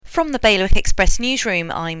From the Bailiwick Express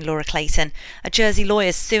newsroom, I'm Laura Clayton. A Jersey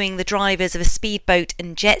lawyer suing the drivers of a speedboat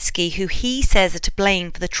and jet ski who he says are to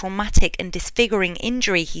blame for the traumatic and disfiguring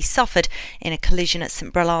injury he suffered in a collision at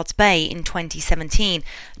St Brelade's Bay in 2017.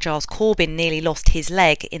 Giles Corbyn nearly lost his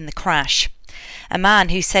leg in the crash. A man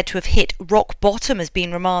who's said to have hit rock bottom has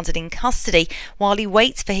been remanded in custody while he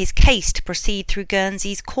waits for his case to proceed through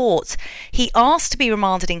Guernsey's courts. He asked to be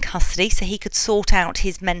remanded in custody so he could sort out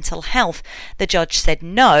his mental health. The judge said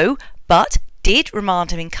no, but did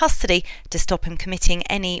remand him in custody to stop him committing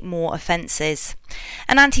any more offences.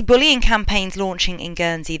 An anti-bullying campaign's launching in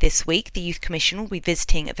Guernsey this week. The Youth Commission will be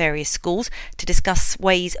visiting various schools to discuss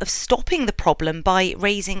ways of stopping the problem by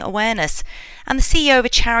raising awareness. And the CEO of a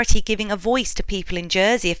charity giving a voice to people in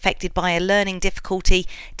Jersey affected by a learning difficulty,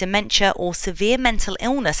 dementia or severe mental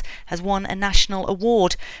illness has won a national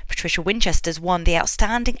award. Patricia Winchester's won the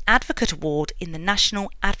Outstanding Advocate Award in the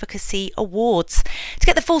National Advocacy Awards. To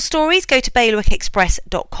get the full stories, go to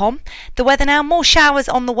bailiwickexpress.com. The weather now, more showers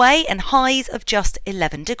on the way and highs of just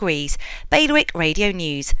 11 degrees. Bailiwick Radio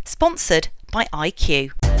News, sponsored by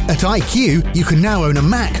IQ. At IQ, you can now own a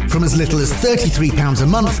Mac from as little as £33 a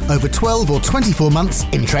month over 12 or 24 months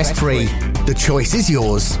interest-free. The choice is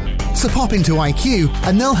yours. So pop into IQ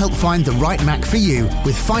and they'll help find the right Mac for you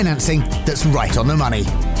with financing that's right on the money.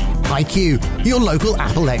 IQ, your local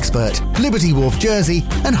Apple expert. Liberty Wharf, Jersey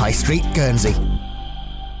and High Street, Guernsey.